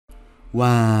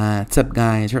What's up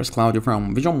guys, here's Claudio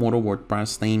from Visual Model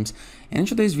WordPress Themes, and in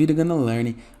today's video we're gonna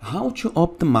learn how to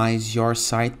optimize your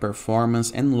site performance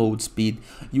and load speed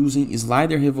using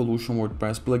Slider Revolution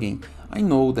WordPress plugin. I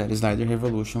know that Slider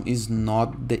Revolution is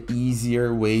not the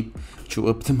easier way to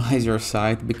optimize your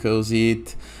site because you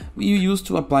used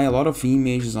to apply a lot of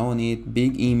images on it,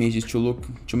 big images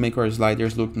to make our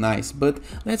sliders look nice. But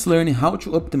let's learn how to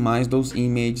optimize those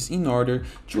images in order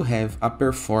to have a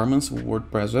performance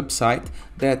WordPress website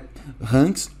that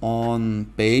ranks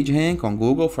on PageRank on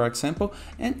Google, for example,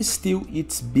 and still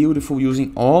it's beautiful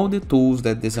using all the tools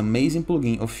that this amazing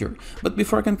plugin offers. But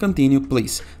before I can continue,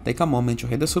 please take a moment to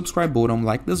hit the subscribe button,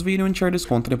 like this video, and share this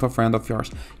content with a friend of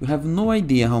yours. You have no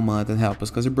idea how much it helps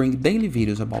us because we bring daily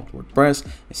videos about WordPress,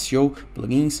 SEO,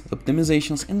 plugins,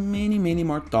 optimizations, and many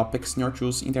more topics in your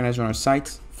choose international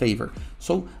sites favor.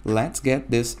 So let's get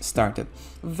this started.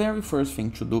 Very first thing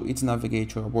to do is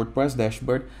navigate to your WordPress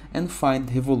dashboard and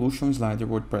find Revolution Slider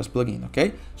WordPress plugin.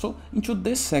 Okay, so into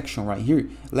this section right here,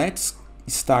 let's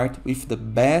start with the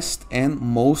best and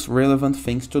most relevant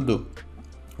things to do.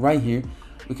 Right here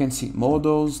we can see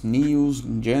models, news,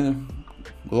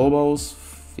 globals,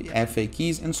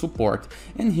 FAQs, and support,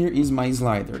 and here is my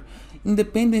slider.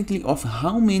 Independently of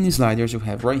how many sliders you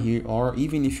have right here, or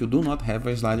even if you do not have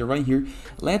a slider right here,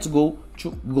 let's go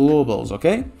to globals.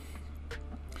 Okay,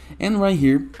 and right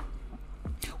here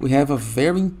we have a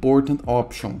very important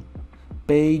option,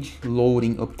 page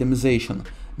loading optimization.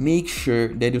 Make sure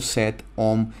that you set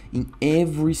on in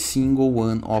every single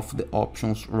one of the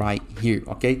options right here.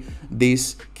 Okay,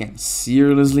 this can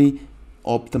seriously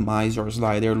optimize your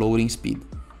slider loading speed.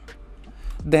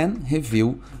 Then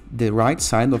review the right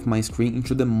side of my screen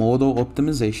into the modal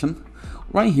optimization.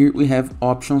 Right here we have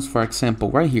options, for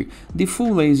example, right here, the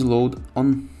full lazy load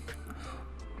on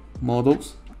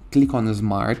models, click on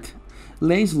smart,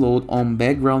 lazy load on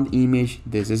background image,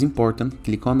 this is important,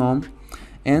 click on,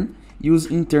 and use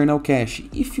internal cache.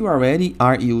 If you already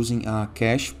are using a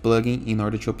cache plugin in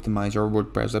order to optimize your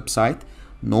WordPress website,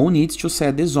 no need to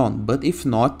set this on, but if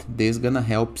not, this gonna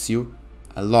help you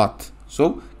a lot.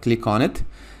 So click on it.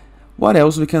 What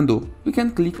else we can do? We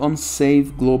can click on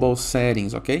save global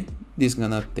settings. Okay, this is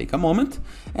gonna take a moment.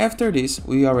 After this,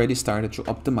 we already started to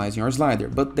optimize your slider,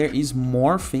 but there is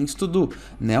more things to do.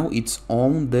 Now it's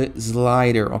on the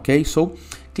slider. Okay, so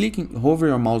hover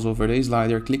your mouse over the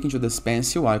slider, click into this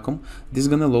pencil icon. This is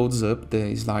gonna load up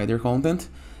the slider content,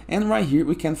 and right here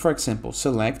we can, for example,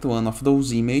 select one of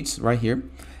those images right here,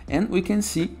 and we can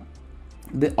see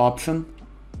the option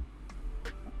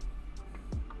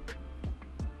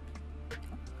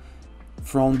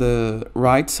from the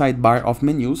right sidebar of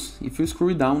menus. If you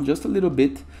scroll down just a little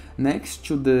bit, next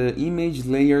to the image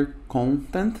layer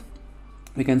content,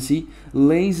 we can see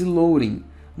lazy loading.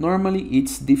 Normally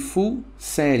it's the full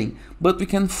setting, but we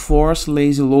can force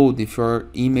lazy load if your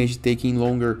image taking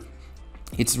longer.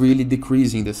 It's really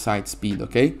decreasing the site speed.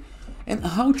 Okay, and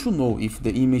how to know if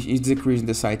the image is decreasing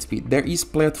the site speed? There is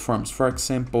platforms, for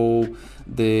example,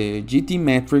 the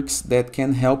GTmetrix, that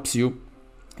can help you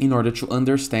in order to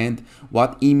understand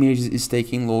what image is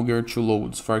taking longer to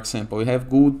load. For example, we have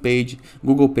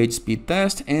Google Page Speed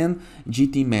Test and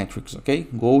GTmetrix. Okay,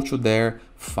 go to there,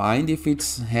 find if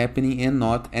it's happening and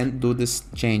not, and do this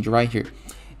change right here.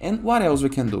 And what else we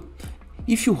can do?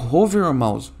 If you hover your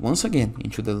mouse once again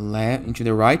into the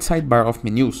right sidebar of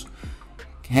menus,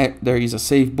 there is a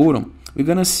save button. We're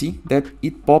gonna see that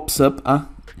it pops up a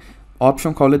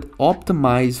option called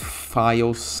optimize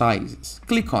file sizes.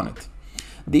 Click on it.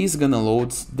 This is gonna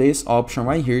load this option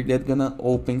right here that gonna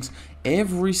opens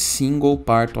every single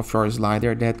part of your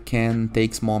slider that can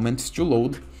takes moments to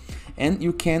load, and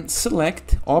you can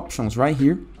select options right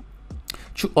here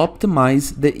to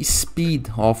optimize the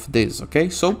speed of this. Okay,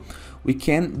 so we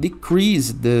can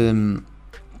decrease the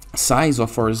size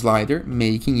of our slider,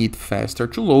 making it faster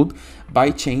to load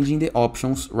by changing the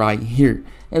options right here.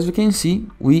 As you can see,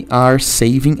 we are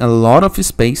saving a lot of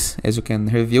space, as you can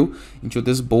review into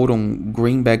this bottom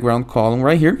green background column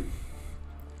right here,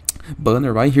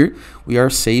 banner right here. We are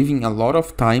saving a lot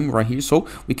of time right here, so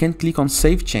we can click on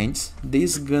save change.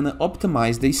 This is gonna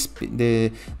optimize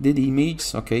the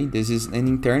image. Okay, this is an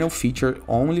internal feature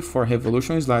only for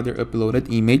Revolution Slider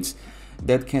uploaded image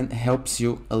that can helps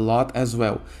you a lot as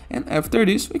well. And after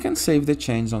this, we can save the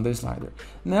change on the slider.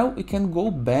 Now we can go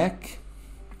back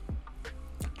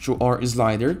to our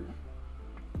slider,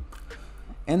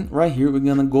 and right here we're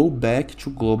gonna go back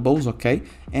to globals. Okay,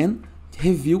 and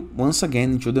review once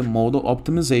again into the modal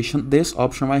optimization, this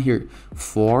option right here,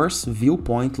 force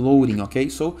viewport loading. Okay,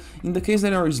 so in the case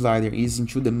that our slider is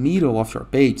into the middle of your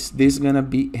page, this is gonna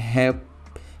be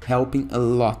helping a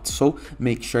lot. So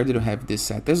make sure that you have this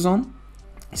set as on,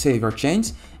 save your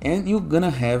changes, and you're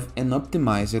gonna have an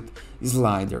optimized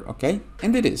slider, okay?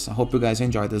 And it is. I hope you guys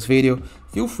enjoyed this video.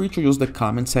 Feel free to use the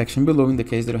comment section below in the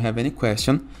case that you have any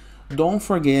question. Don't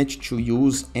forget to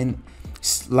use an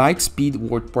Lightspeed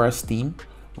WordPress theme.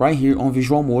 Right here on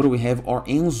Visualmodo, we have our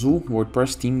Anzu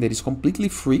WordPress theme that is completely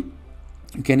free.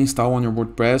 You can install on your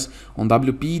WordPress on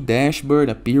WP, Dashboard,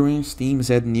 Appearance,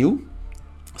 Themes, Add New.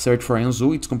 Search for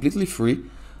Anzu, it's completely free.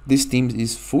 This theme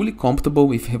is fully compatible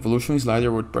with Revolution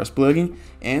Slider WordPress plugin,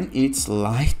 and it's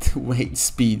lightweight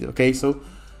speed, okay? So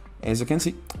as you can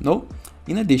see,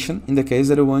 in addition, in the case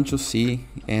that you want to see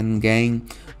and gain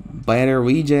better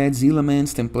widgets,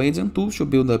 elements, templates, and tools to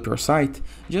build up your site,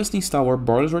 just install our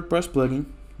Borderless WordPress plugin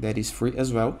that is free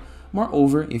as well.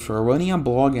 Moreover, if you're running a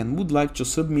blog and would like to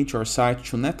submit your site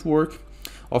to a network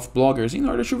of bloggers in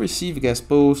order to receive guest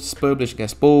posts, publish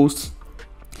guest posts,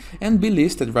 and be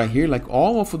listed right here like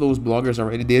all of those bloggers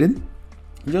already did it,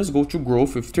 just go to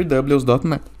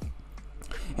growth-with3ws.net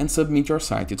and submit your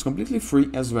site. It's completely free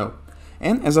as well.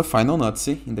 And as a final note,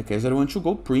 in the case that you want to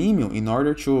go premium in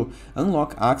order to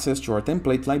unlock access to our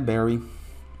template library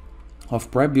of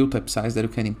pre-built websites that you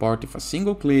can import with a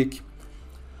single click,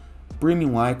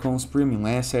 premium icons, premium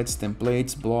assets,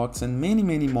 templates, blocks, and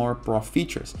many more pro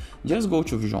features, just go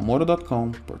to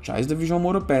visualmodo.com, purchase the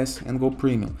Visualmodo Pass, and go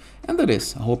premium. And that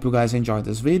is. I hope you guys enjoyed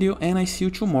this video, and I see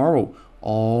you tomorrow.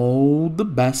 All the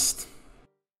best!